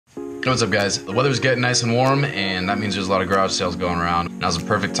What's up, guys? The weather's getting nice and warm, and that means there's a lot of garage sales going around. Now's the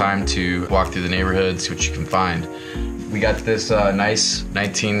perfect time to walk through the neighborhood, see what you can find. We got this nice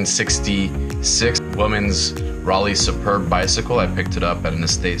 1966 woman's Raleigh Superb bicycle. I picked it up at an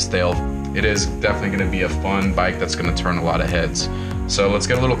estate sale. It is definitely going to be a fun bike that's going to turn a lot of heads. So let's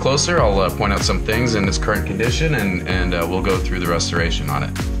get a little closer. I'll point out some things in its current condition, and we'll go through the restoration on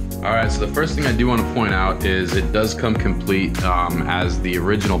it. Alright, so the first thing I do want to point out is it does come complete as the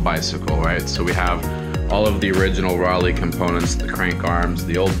original bicycle, right? So we have all of the original Raleigh components, the crank arms,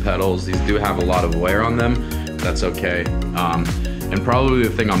 the old pedals. These do have a lot of wear on them. That's okay. And probably the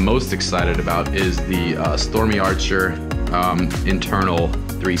thing I'm most excited about is the Stormy Archer internal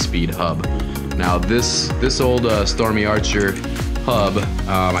 3-speed hub. Now this old Stormy Archer hub,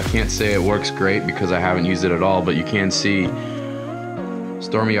 I can't say it works great because I haven't used it at all, but you can see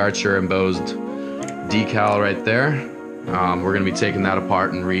Stormy Archer embossed decal right there. We're going to be taking that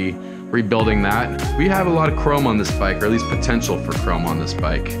apart and rebuilding that. We have a lot of chrome on this bike, or at least potential for chrome on this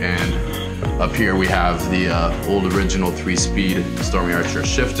bike. And up here we have the old original 3-speed Stormy Archer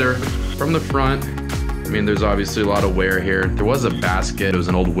shifter. From the front, I mean, there's obviously a lot of wear here. There was a basket, it was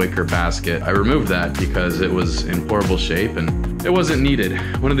an old wicker basket. I removed that because it was in horrible shape and it wasn't needed.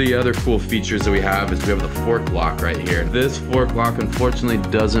 One of the other cool features that we have is we have the fork lock right here. This fork lock unfortunately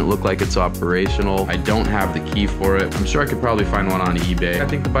doesn't look like it's operational. I don't have the key for it. I'm sure I could probably find one on eBay. I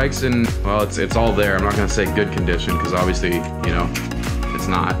think the bike's in, well, it's all there. I'm not gonna say good condition because obviously, you know, it's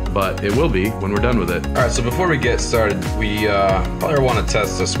not, but it will be when we're done with it. All right, so before we get started, we probably want to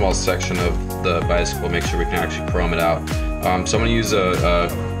test a small section of the bicycle, make sure we can actually chrome it out. So I'm gonna use a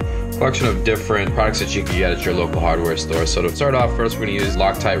collection of different products that you can get at your local hardware store. So to start off, first we're gonna use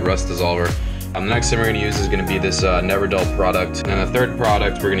Loctite rust dissolver. The next thing we're gonna use is gonna be this Nevr-Dull product. And then the third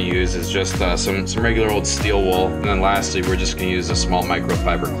product we're gonna use is just some regular old steel wool. And then lastly, we're just gonna use a small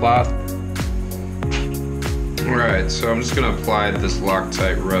microfiber cloth. Alright, so I'm just gonna apply this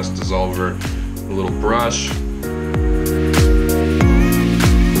Loctite rust dissolver with a little brush.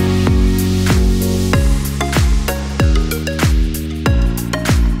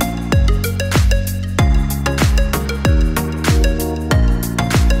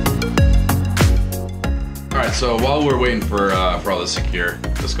 So while we're waiting for all this to cure,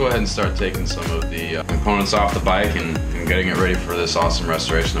 let's go ahead and start taking some of the components off the bike and getting it ready for this awesome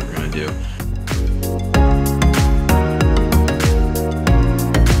restoration that we're going to do.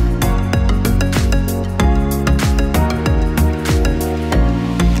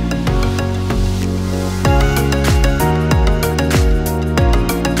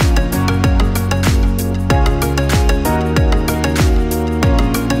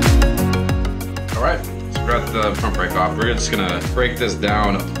 The front brake off. We're just gonna break this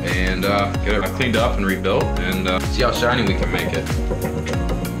down and get it cleaned up and rebuilt and see how shiny we can make it.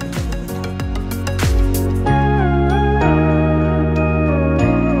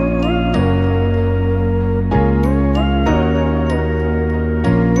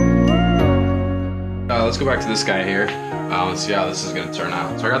 Let's go back to this guy here. Let's see how this is gonna turn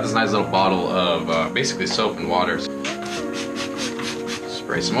out. So I got this nice little bottle of basically soap and water.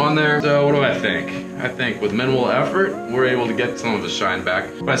 Spray some on there. So what do I think? I think with minimal effort, we're able to get some of the shine back,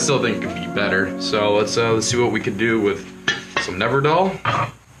 but I still think it could be better. So let's see what we could do with some Nevr-Dull,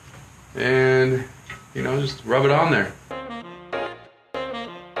 and you know, just rub it on there.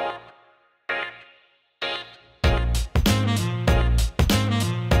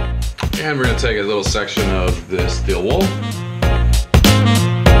 And we're gonna take a little section of this steel wool.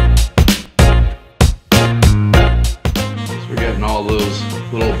 So we're getting all those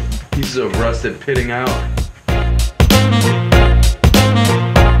little pieces of rusted pitting out.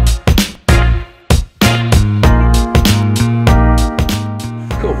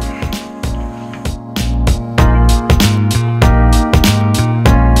 Cool.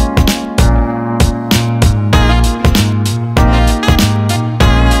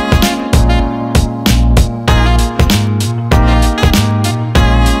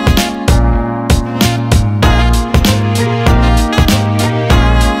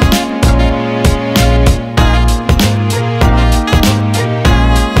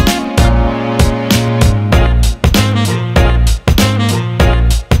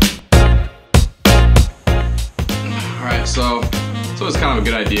 So it's kind of a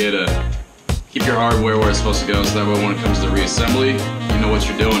good idea to keep your hardware where it's supposed to go, so that way when it comes to reassembly, you know what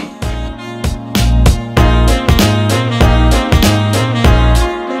you're doing.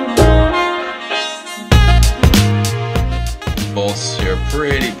 Bolts here are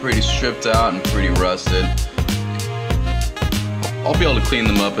pretty stripped out and pretty rusted. I'll be able to clean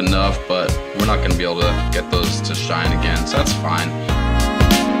them up enough, but we're not going to be able to get those to shine again, so that's fine.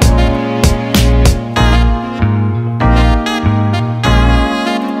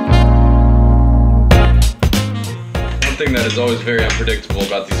 is always very unpredictable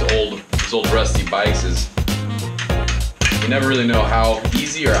about these old rusty bikes is you never really know how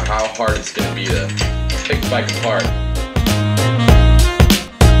easy or how hard it's going to be to take the bike apart.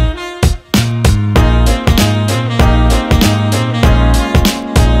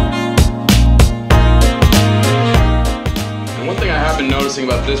 And one thing I have been noticing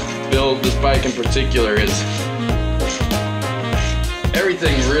about this build, this bike in particular, is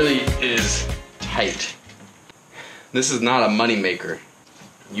everything really is tight. This is not a money maker.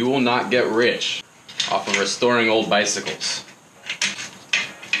 You will not get rich off of restoring old bicycles.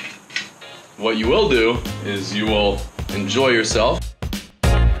 What you will do is you will enjoy yourself.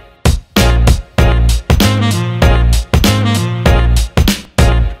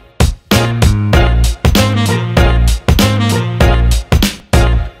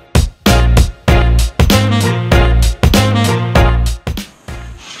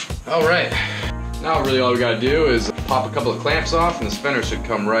 All right, now really all we gotta do is pop a couple of clamps off and the spinner should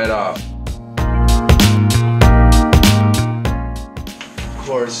come right off. Of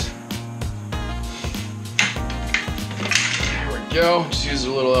course. There we go, just use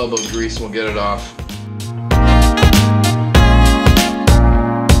a little elbow grease and we'll get it off.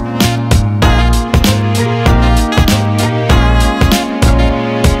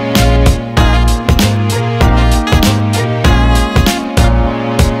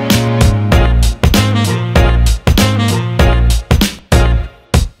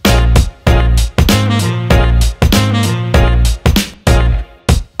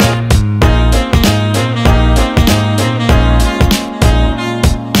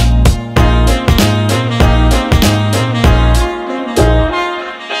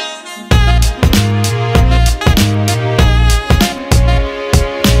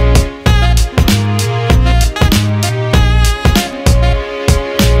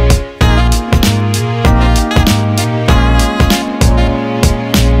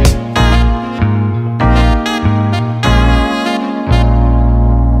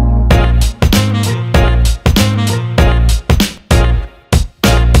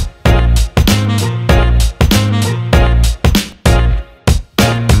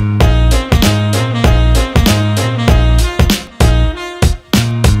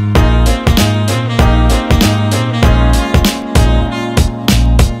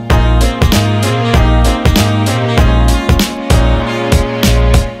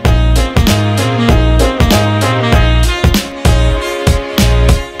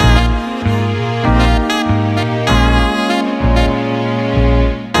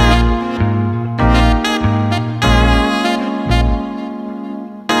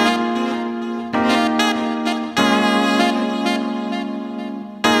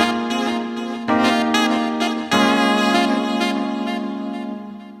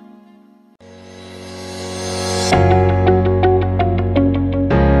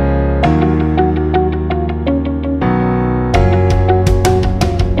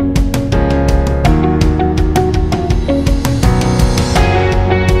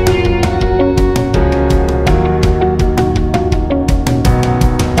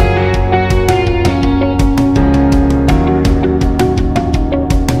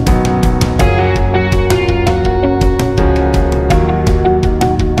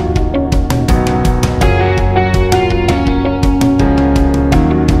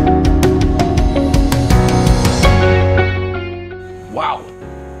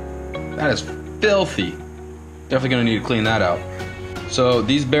 That is filthy. Definitely gonna need to clean that out. So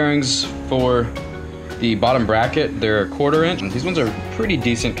these bearings for the bottom bracket, they're 1/4 inch. These ones are pretty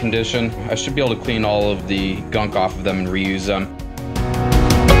decent condition. I should be able to clean all of the gunk off of them and reuse them.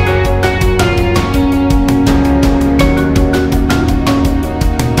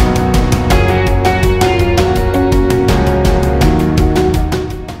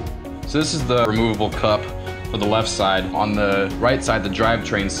 So this is the removable cup for the left side. On the right side, the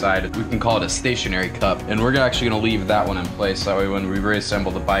drivetrain side, we can call it a stationary cup. And we're actually gonna leave that one in place. That way when we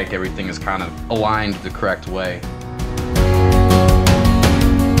reassemble the bike, everything is kind of aligned the correct way.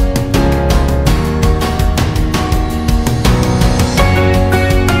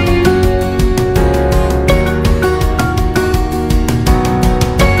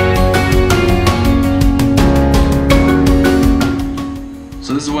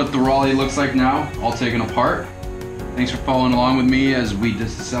 So this is what the Raleigh looks like now, all taken apart. Thanks for following along with me as we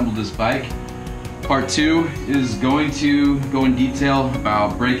disassembled this bike. Part 2 is going to go in detail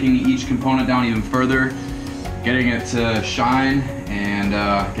about breaking each component down even further, getting it to shine, and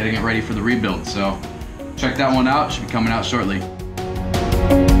getting it ready for the rebuild. So check that one out, it should be coming out shortly.